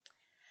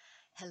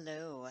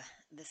Hello,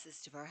 this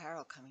is Deborah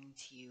Harrell coming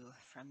to you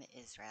from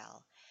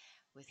Israel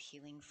with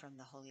Healing from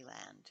the Holy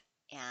Land.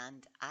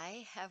 And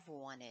I have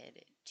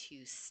wanted to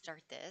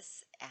start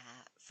this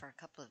for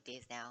a couple of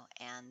days now,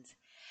 and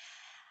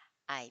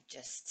I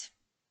just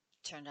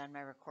turned on my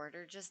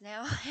recorder just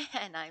now,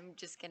 and I'm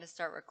just going to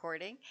start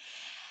recording.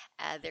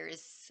 There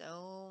is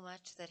so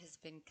much that has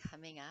been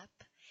coming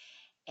up,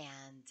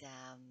 and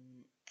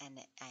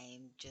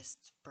I'm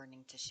just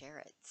burning to share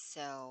it.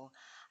 So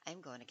I'm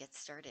going to get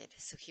started.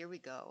 So here we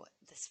go.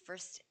 This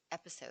first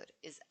episode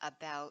is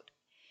about,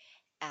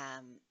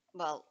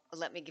 well,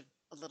 let me give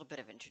a little bit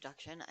of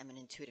introduction. I'm an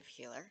intuitive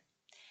healer,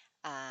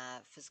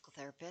 physical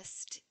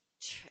therapist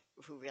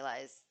who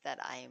realized that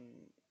I'm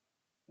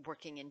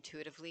working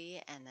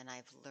intuitively, and then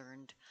I've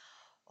learned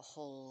a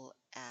whole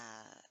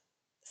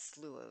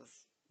slew of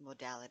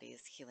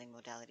modalities, healing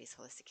modalities,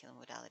 holistic healing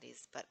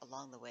modalities. But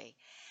along the way,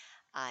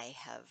 I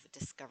have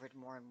discovered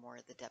more and more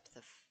the depth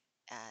of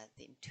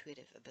the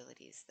intuitive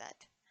abilities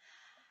that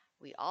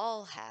we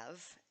all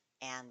have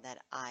and that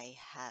I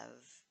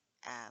have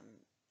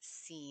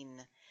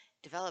seen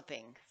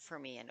developing for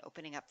me and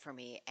opening up for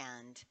me.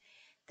 And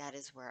that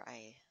is where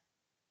I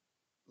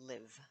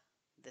live.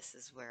 This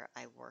is where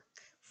I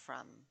work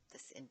from,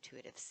 this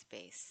intuitive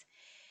space.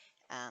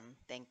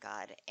 Thank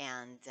God.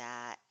 And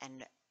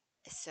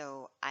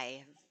so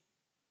I have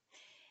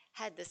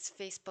had this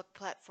Facebook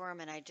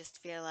platform, and I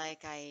just feel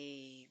like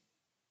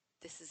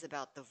this is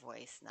about the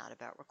voice, not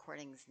about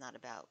recordings, not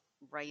about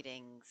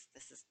writings.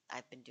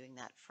 I've been doing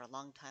that for a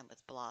long time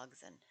with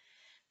blogs and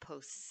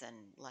posts and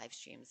live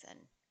streams, and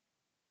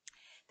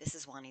this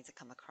is wanting to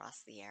come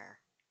across the air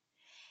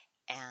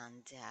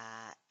and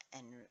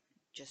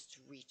just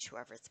reach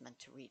whoever it's meant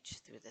to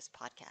reach through this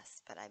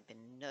podcast. But I've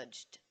been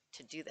nudged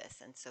to do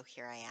this, and so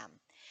here I am.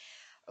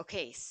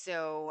 Okay,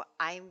 so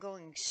I'm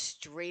going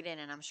straight in,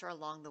 and I'm sure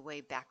along the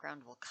way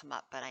background will come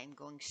up, but I'm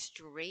going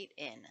straight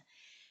in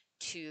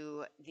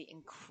to the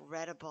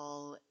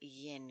incredible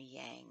yin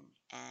yang.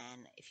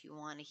 And if you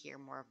want to hear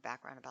more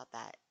background about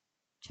that,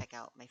 check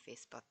out my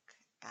Facebook.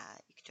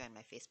 You can join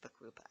my Facebook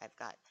group. I've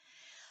got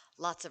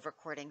lots of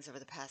recordings over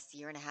the past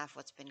year and a half,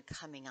 what's been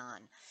coming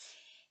on.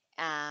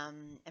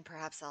 And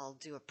perhaps I'll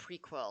do a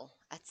prequel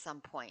at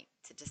some point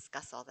to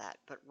discuss all that.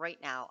 But right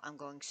now, I'm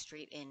going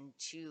straight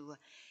into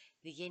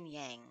the yin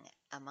yang.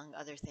 Among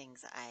other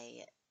things,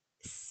 I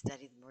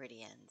studied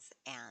meridians,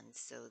 and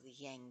so the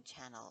yang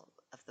channel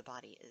of the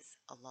body is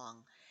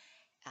along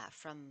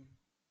from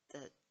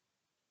the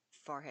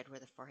forehead, where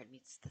the forehead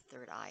meets the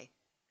third eye,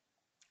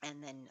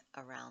 and then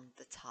around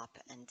the top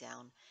and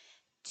down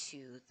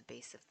to the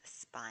base of the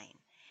spine.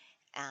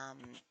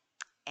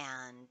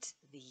 And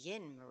the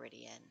yin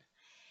meridian,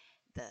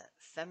 the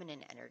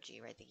feminine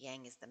energy, right? The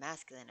yang is the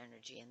masculine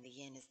energy, and the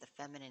yin is the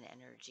feminine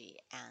energy,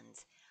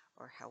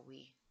 or how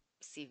we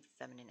see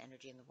feminine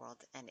energy in the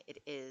world. And it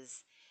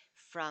is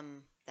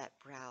from that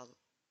brow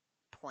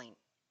point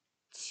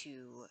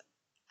to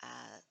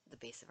the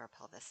base of our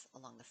pelvis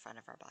along the front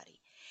of our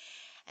body.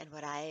 And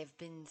what I've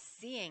been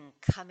seeing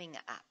coming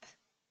up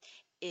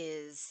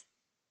is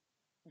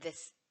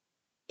this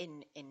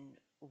in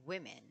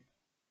women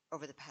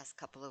over the past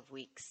couple of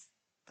weeks,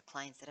 the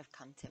clients that have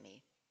come to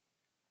me.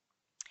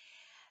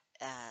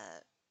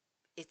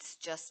 It's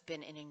just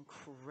been an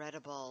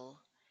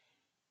incredible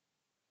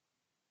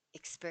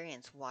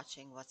experience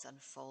watching what's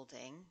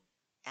unfolding,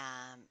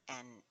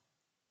 and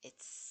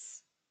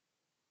it's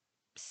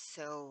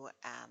so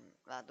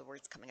the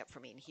words coming up for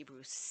me in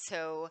Hebrew,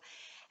 so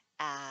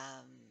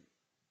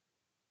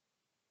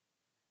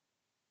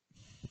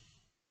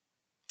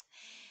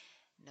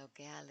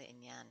Nogea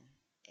Inyan.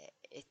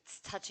 It's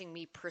touching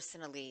me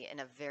personally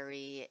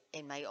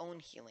in my own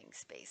healing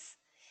space.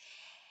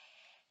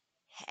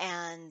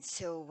 And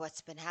so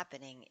what's been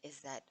happening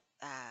is that,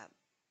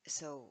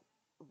 so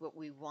what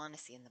we want to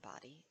see in the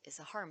body is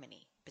a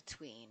harmony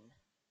between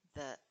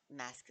the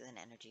masculine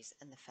energies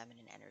and the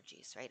feminine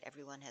energies, right?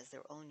 Everyone has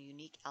their own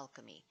unique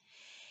alchemy,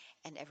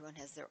 and everyone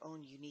has their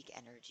own unique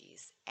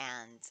energies.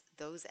 And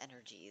those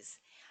energies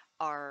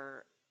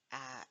are,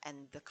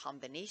 and the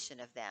combination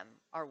of them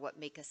are what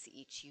make us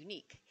each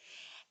unique.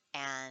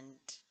 And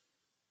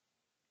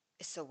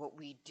so what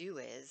we do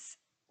is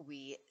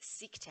we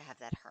seek to have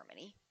that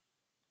harmony.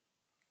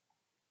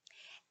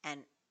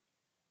 And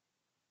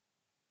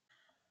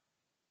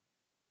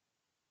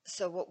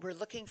so what we're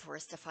looking for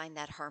is to find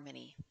that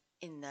harmony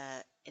in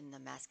the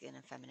masculine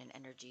and feminine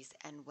energies.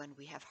 And when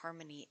we have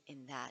harmony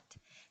in that,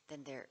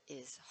 then there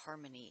is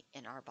harmony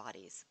in our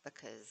bodies,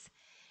 because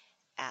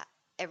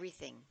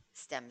everything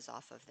stems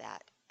off of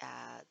that.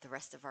 The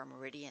rest of our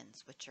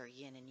meridians, which are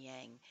yin and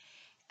yang,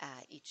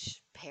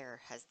 each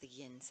pair has the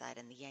yin side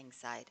and the yang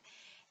side.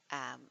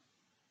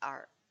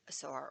 Our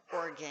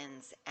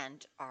organs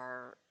and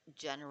our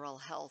general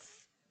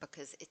health,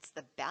 because it's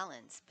the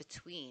balance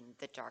between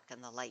the dark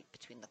and the light,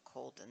 between the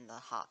cold and the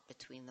hot,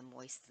 between the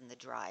moist and the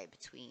dry,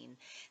 between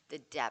the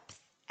depth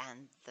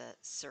and the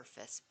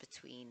surface,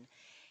 between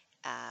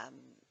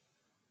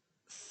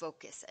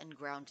focus and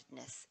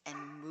groundedness and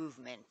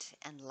movement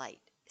and light.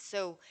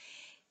 So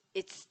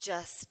It's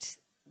just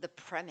the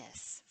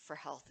premise for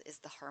health is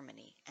the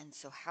harmony. And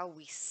so, how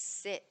we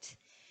sit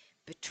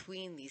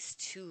between these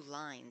two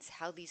lines,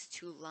 how these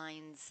two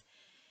lines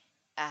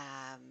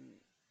um,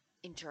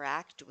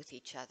 interact with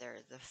each other,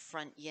 the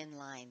front yin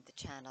line, the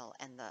channel,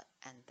 and the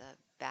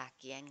back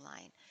yang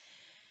line.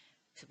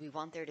 So we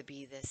want there to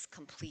be this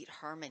complete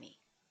harmony.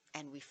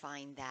 And we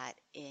find that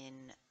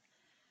in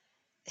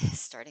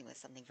starting with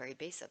something very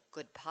basic,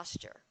 good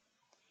posture.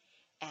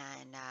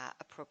 And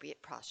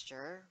appropriate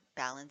posture,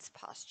 balanced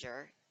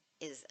posture,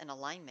 is an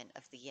alignment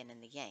of the yin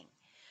and the yang.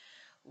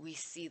 We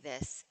see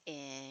this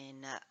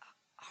in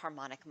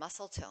harmonic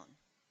muscle tone,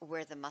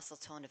 where the muscle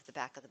tone of the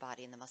back of the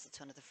body and the muscle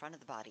tone of the front of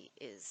the body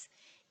is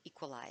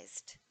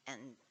equalized and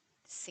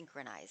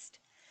synchronized.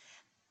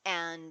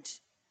 And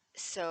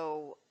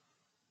so,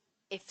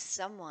 if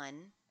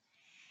someone,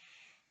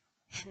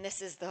 and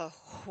this is the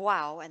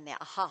wow and the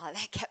aha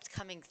that kept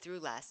coming through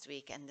last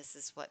week, and this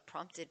is what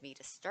prompted me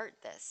to start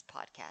this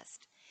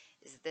podcast,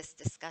 is this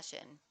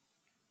discussion,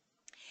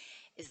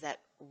 is that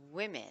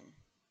women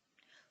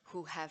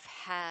who have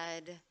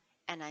had,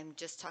 and I'm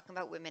just talking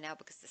about women now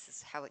because this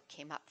is how it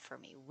came up for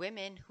me,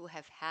 women who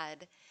have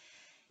had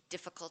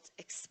difficult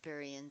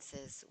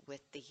experiences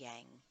with the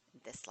yang,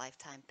 this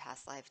lifetime,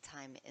 past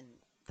lifetime, in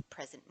the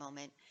present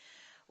moment,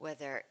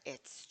 whether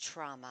it's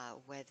trauma,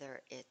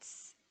 whether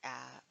it's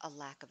a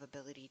lack of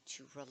ability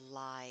to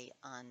rely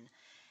on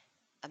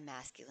a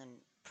masculine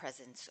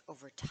presence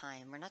over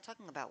time. We're not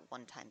talking about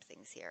one-time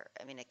things here.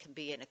 I mean, it can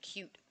be an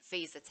acute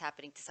phase that's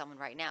happening to someone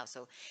right now,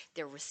 so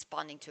they're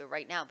responding to it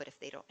right now, but if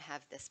they don't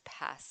have this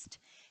past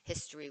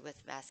history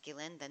with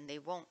masculine, then they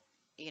won't,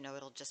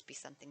 it'll just be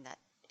something that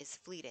is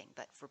fleeting.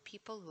 But for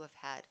people who have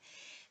had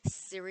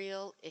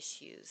serial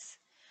issues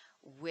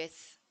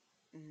with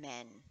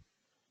men,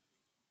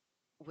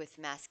 with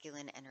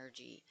masculine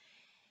energy,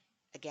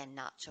 again,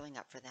 not showing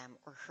up for them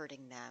or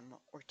hurting them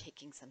or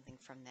taking something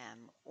from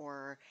them,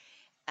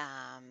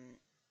 um,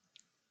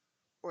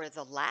 or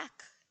the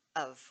lack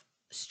of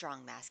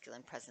strong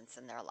masculine presence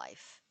in their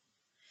life,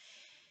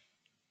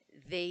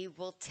 they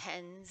will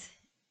tend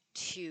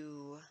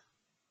to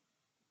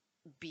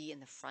be in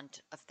the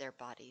front of their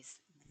bodies.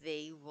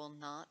 They will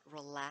not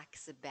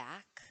relax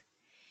back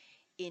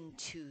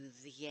into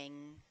the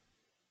yang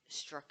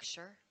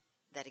structure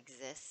that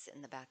exists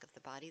in the back of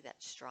the body, that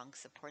strong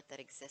support that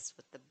exists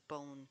with the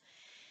bone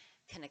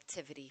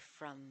connectivity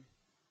from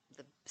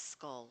the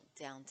skull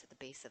down to the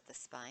base of the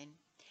spine.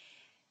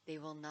 They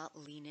will not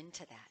lean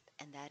into that,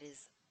 and that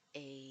is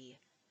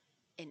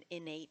an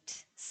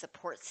innate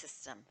support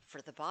system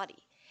for the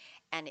body.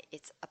 And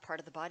it's a part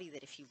of the body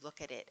that if you look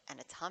at it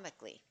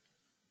anatomically,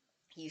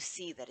 you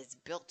see that it's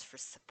built for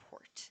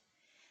support,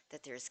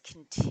 that there's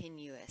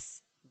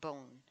continuous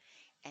bone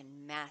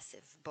and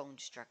massive bone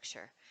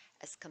structure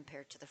as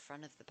compared to the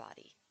front of the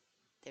body.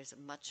 There's a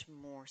much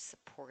more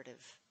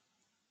supportive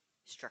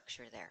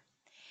structure there.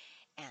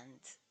 And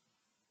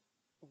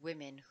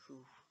women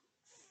who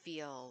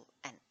feel,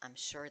 and I'm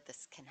sure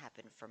this can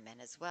happen for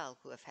men as well,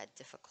 who have had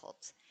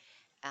difficult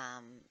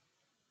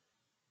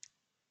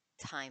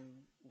time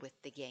with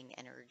the yang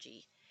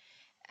energy,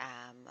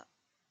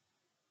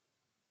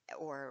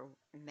 or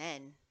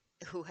men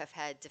who have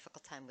had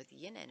difficult time with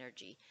yin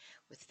energy,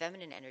 with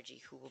feminine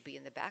energy, who will be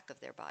in the back of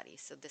their body.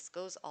 So this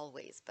goes all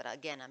ways. But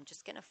again, I'm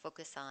just going to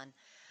focus on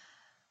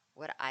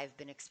what I've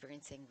been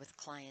experiencing with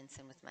clients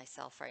and with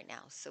myself right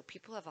now. So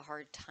people have a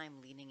hard time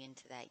leaning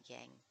into that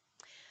yang.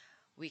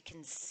 We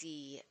can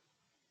see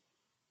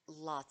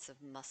lots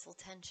of muscle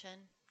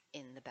tension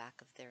in the back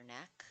of their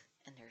neck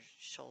and their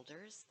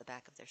shoulders, the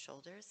back of their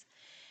shoulders,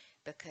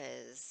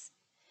 because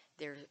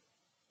they're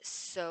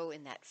so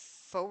in that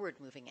forward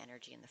moving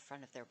energy in the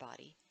front of their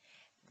body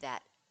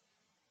that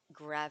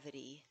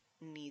gravity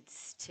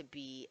needs to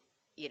be,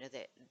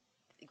 that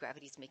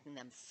gravity is making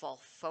them fall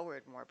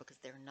forward more because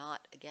they're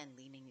not, again,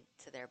 leaning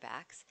to their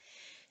backs.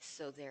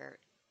 So their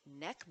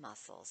neck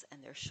muscles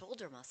and their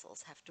shoulder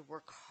muscles have to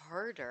work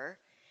harder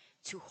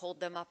to hold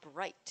them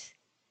upright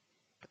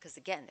because,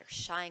 again, they're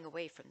shying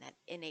away from that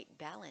innate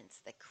balance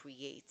that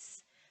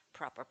creates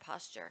proper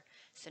posture.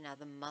 So now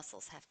the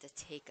muscles have to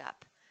take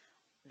up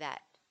that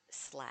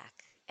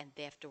slack, and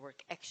they have to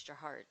work extra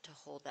hard to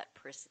hold that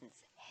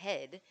person's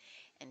head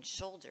and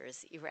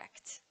shoulders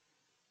erect.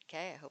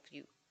 Okay, I hope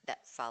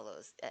that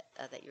follows,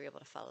 that you're able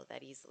to follow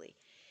that easily.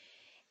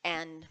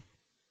 And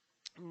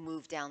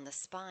move down the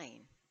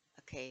spine.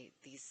 Okay,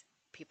 these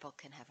people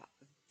can have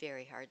a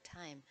very hard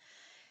time.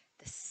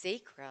 The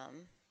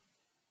sacrum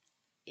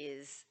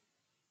is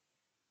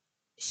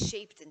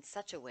shaped in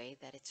such a way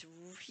that it's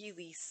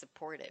really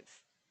supportive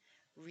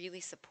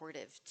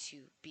to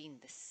being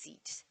the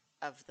seat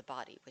of the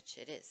body, which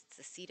it is. It's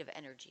the seat of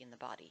energy in the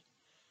body.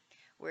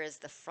 Whereas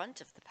the front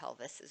of the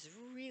pelvis is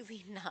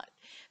really not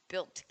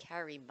built to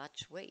carry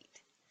much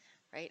weight,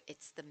 right?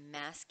 It's the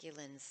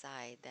masculine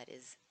side that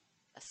is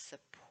a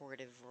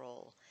supportive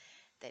role,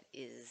 that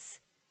is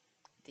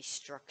the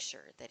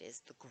structure, that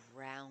is the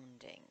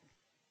grounding.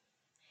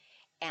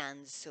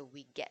 And so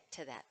we get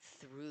to that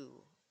through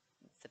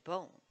the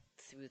bone,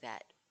 through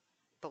that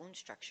bone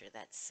structure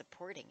that's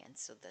supporting. And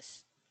so the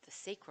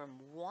sacrum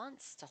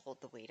wants to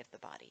hold the weight of the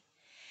body.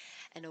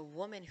 And a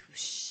woman who's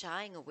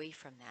shying away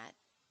from that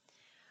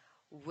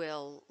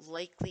will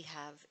likely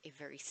have a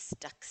very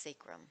stuck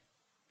sacrum.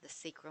 The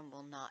sacrum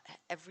will not,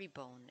 every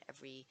bone,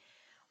 every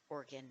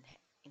organ,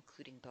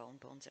 including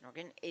bones and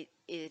organ,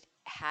 it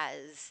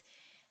has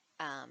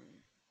um,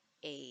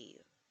 a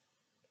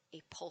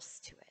pulse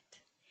to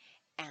it.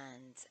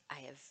 And I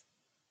have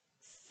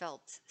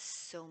felt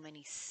so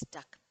many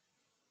stuck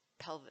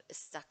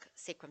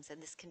sacrums,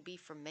 and this can be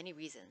for many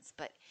reasons,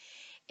 but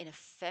in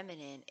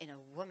a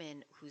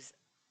woman who's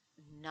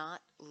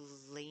not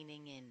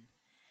leaning in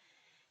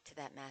to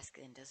that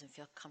masculine, doesn't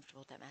feel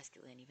comfortable with that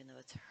masculine, even though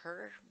it's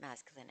her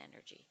masculine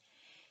energy.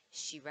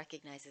 She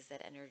recognizes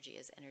that energy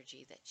as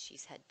energy that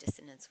she's had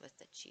dissonance with,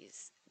 that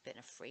she's been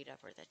afraid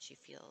of, or that she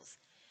feels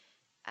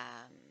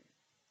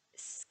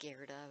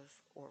scared of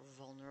or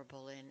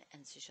vulnerable in,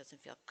 and so she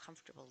doesn't feel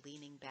comfortable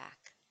leaning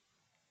back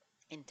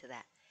into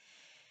that.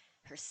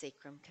 Her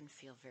sacrum can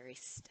feel very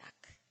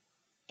stuck,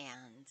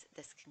 and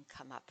this can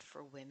come up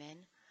for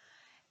women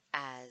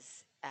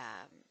as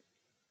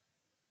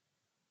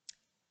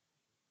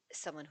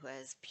someone who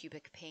has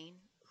pubic pain,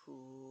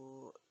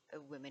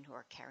 women who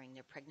are carrying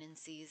their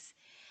pregnancies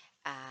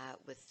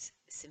with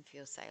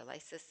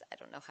symphysiolysis. I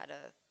don't know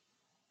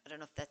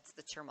if that's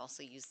the term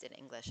also used in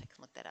English. I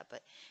can look that up.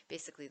 But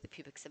basically, the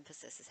pubic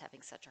symphysis is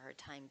having such a hard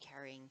time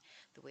carrying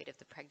the weight of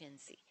the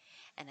pregnancy.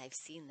 And I've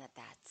seen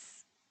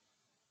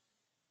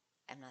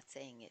I'm not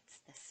saying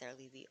it's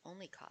necessarily the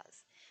only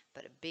cause,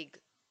 but a big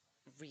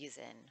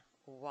reason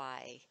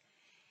why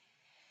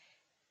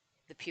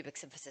the pubic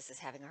symphysis is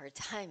having a hard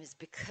time is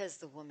because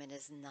the woman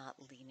is not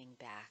leaning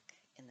back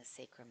in the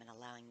sacrum and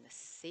allowing the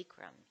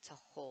sacrum to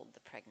hold the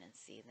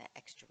pregnancy and that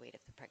extra weight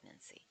of the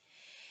pregnancy.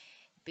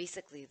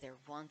 Basically, there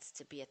wants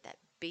to be at that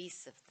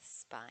base of the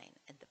spine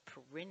and the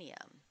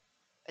perineum,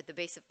 at the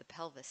base of the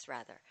pelvis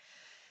rather,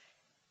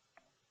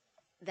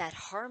 that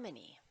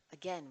harmony.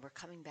 Again, we're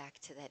coming back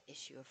to that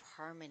issue of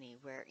harmony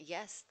where,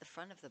 yes, the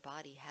front of the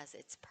body has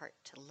its part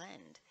to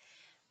lend,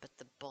 but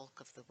the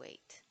bulk of the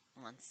weight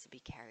wants to be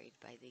carried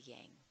by the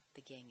yang.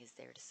 The yang is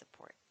there to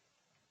support.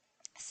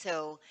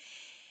 So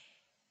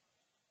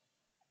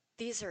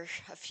these are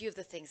a few of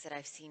the things that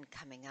I've seen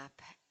coming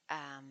up.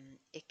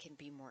 It can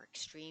be more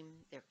extreme.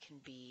 There can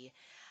be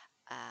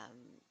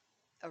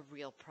a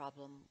real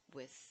problem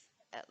with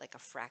like a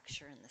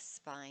fracture in the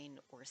spine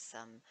or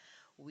some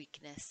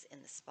weakness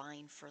in the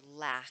spine for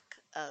lack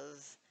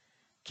of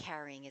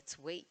carrying its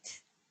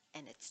weight,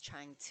 and it's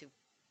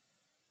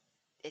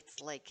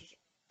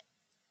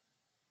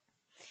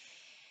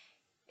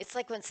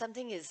like when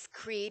something is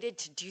created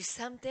to do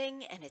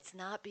something and it's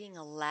not being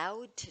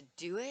allowed to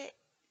do it,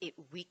 it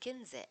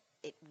weakens it.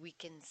 It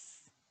weakens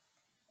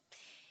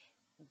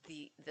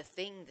the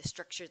thing, the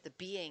structure, the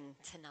being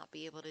to not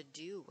be able to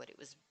do what it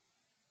was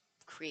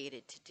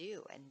created to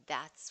do. And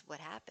that's what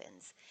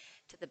happens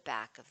to the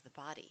back of the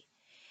body.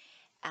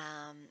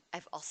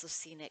 I've also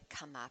seen it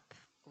come up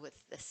with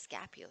the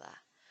scapula,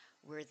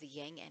 where the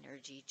yang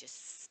energy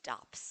just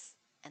stops,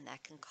 and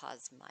that can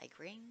cause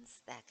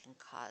migraines, that can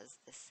cause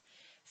this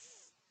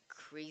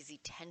crazy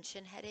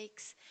tension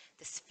headaches,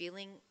 this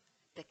feeling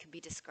that can be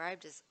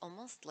described as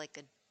almost like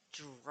a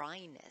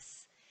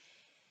dryness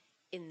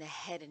in the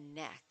head and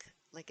neck,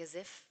 like as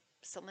if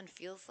someone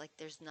feels like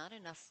there's not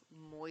enough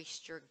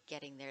moisture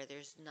getting there,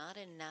 there's not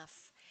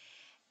enough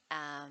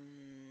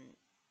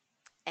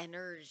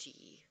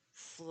energy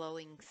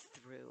flowing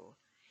through.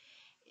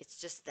 It's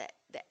just that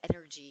the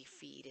energy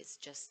feed is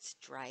just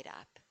dried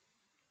up.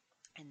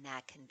 And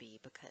that can be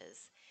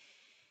because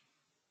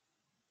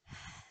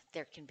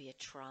there can be a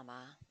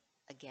trauma,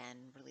 again,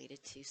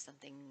 related to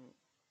something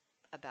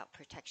about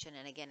protection.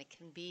 And again, it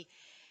can be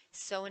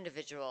so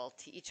individual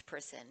to each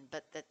person,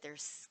 but that their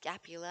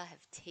scapula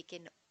have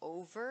taken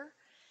over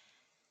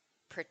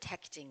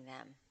protecting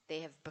them. They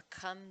have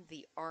become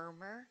the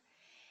armor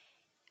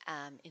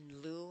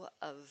in lieu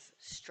of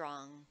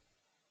strong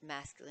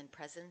masculine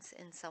presence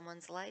in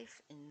someone's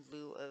life, in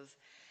lieu of,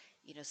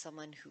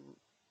 someone who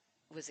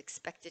was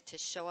expected to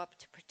show up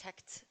to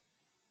protect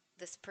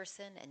this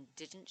person and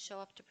didn't show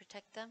up to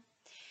protect them.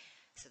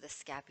 So the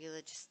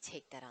scapula just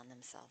take that on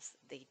themselves.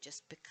 They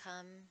just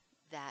become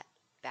that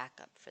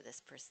backup for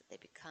this person. They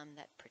become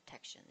that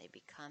protection. They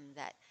become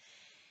that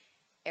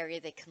area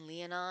they can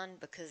lean on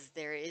because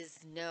there is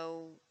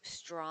no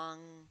strong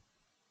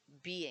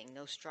being,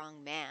 no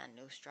strong man,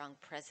 no strong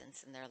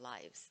presence in their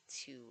lives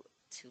to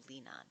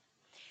lean on.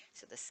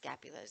 So the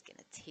scapula is going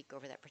to take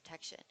over that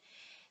protection.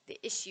 The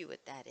issue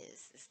with that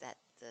is that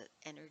the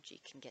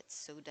energy can get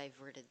so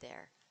diverted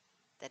there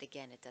that,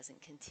 again, it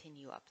doesn't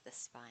continue up the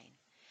spine.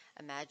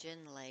 Imagine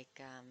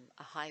like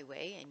a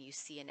highway, and you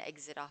see an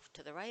exit off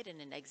to the right and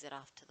an exit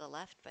off to the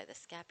left by the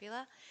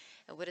scapula.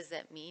 And what does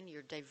that mean?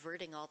 You're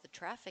diverting all the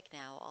traffic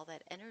now, all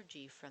that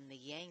energy from the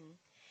yang,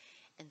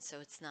 and so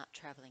it's not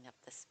traveling up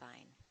the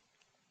spine.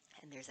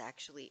 And there's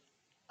actually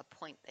a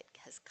point that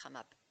has come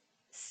up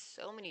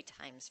so many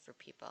times for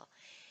people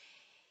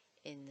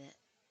in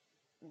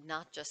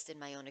not just in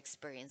my own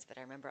experience, but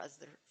I remember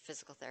other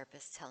physical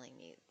therapists telling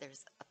me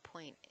there's a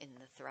point in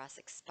the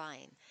thoracic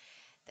spine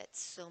that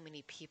so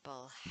many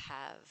people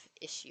have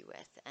issue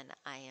with. And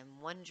I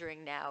am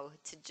wondering now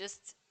to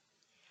just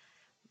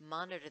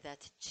monitor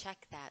that, to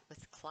check that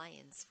with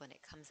clients when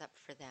it comes up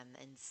for them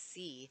and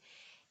see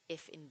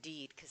if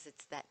indeed, because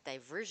it's that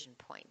diversion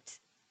point,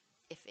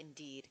 if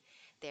indeed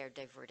they're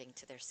diverting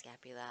to their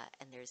scapula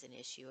and there's an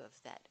issue of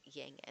that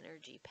yang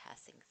energy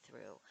passing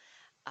through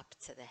up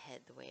to the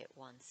head the way it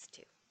wants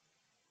to.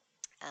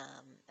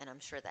 And I'm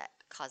sure that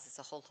causes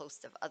a whole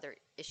host of other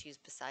issues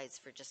besides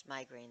for just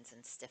migraines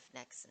and stiff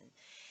necks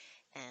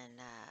and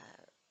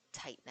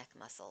tight neck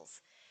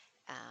muscles.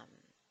 Um,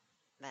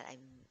 but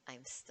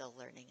I'm still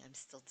learning. I'm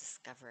still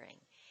discovering,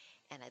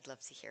 and I'd love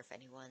to hear if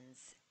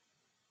anyone's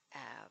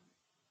uh,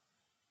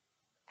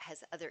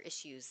 has other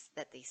issues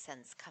that they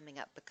sense coming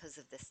up because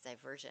of this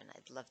diversion.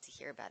 I'd love to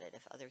hear about it.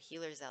 If other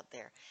healers out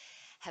there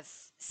have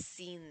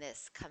seen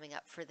this coming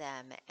up for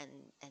them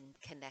and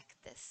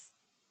connect this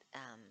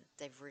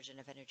diversion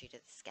of energy to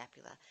the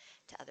scapula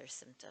to other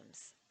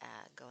symptoms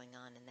going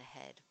on in the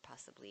head,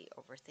 possibly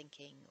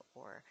overthinking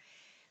or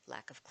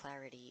lack of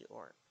clarity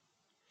or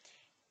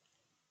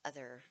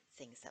other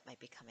things that might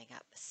be coming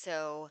up.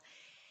 So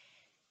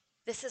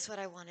this is what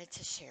I wanted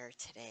to share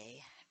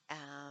today.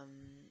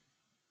 And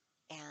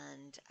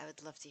I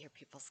would love to hear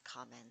people's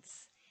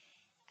comments.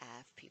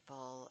 If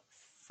people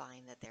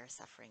find that they're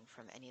suffering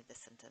from any of the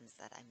symptoms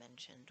that I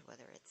mentioned,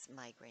 whether it's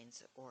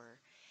migraines or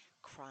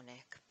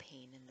chronic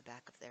pain in the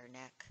back of their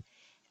neck,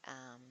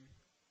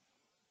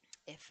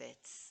 if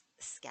it's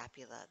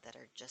scapula that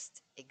are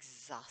just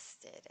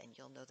exhausted, and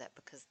you'll know that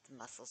because the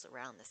muscles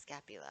around the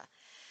scapula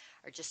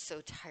are just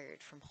so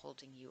tired from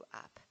holding you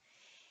up.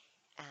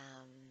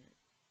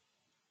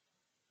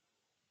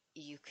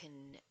 You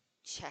can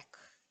check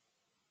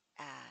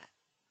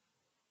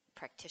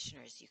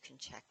practitioners, you can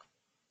check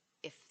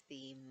if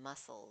the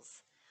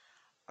muscles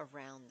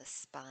around the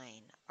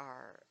spine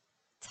are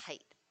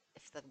tight,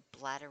 if the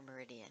bladder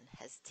meridian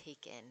has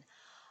taken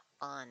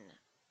on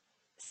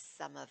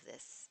some of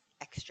this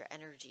extra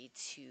energy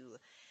to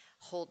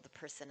hold the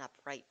person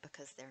upright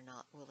because they're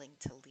not willing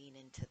to lean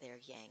into their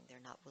yang. They're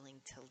not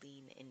willing to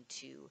lean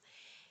into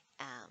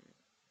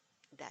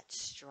that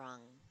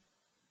strong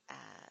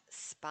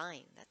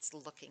spine that's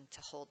looking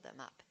to hold them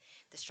up.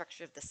 The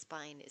structure of the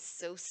spine is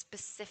so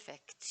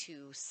specific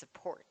to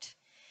support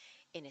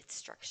in its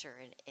structure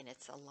and in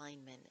its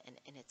alignment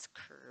and in its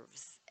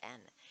curves,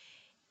 and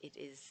it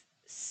is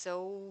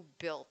so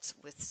built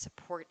with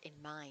support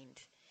in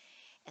mind,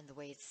 and the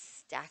way it's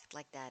stacked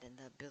like that, and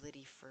the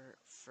ability for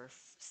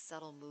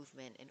subtle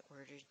movement in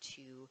order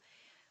to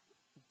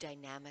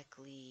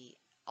dynamically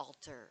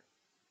alter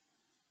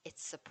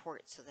its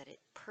support so that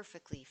it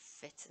perfectly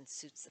fits and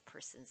suits the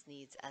person's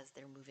needs as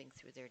they're moving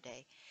through their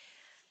day.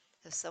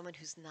 So someone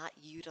who's not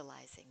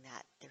utilizing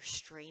that, they're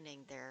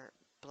straining their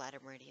bladder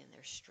meridian,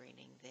 they're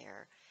straining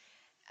their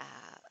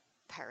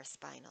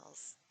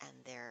paraspinals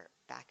and their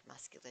back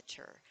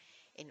musculature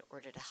in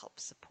order to help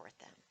support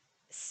them.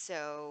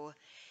 So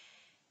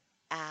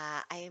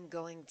I am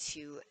going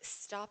to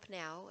stop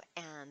now,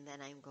 and then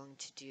I'm going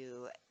to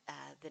do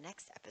the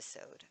next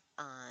episode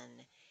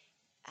on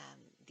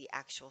the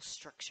actual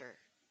structure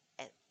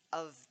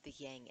of the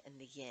yang and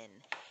the yin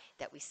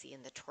that we see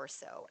in the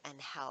torso, and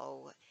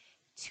how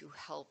to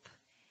help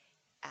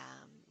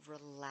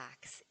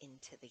relax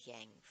into the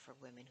yang for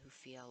women who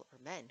feel, or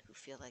men who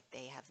feel like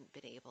they haven't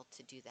been able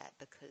to do that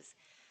because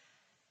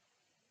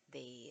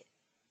they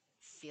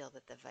feel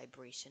that the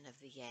vibration of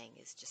the yang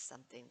is just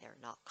something they're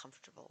not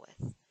comfortable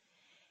with.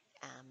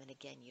 And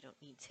again, you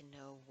don't need to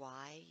know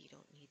why, you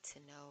don't need to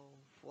know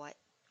what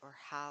or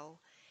how,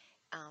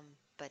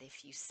 but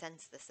if you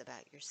sense this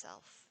about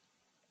yourself,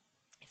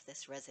 if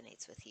this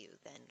resonates with you,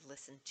 then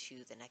listen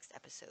to the next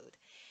episode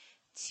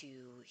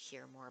to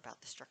hear more about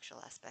the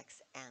structural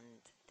aspects and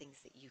things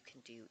that you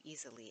can do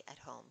easily at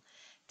home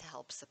to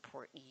help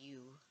support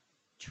you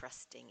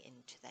trusting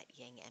into that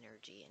yang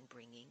energy and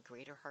bringing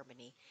greater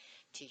harmony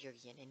to your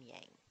yin and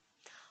yang.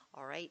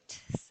 All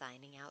right,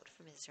 signing out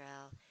from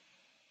Israel,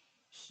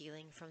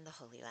 healing from the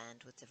Holy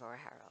Land with Devorah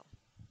Harrow.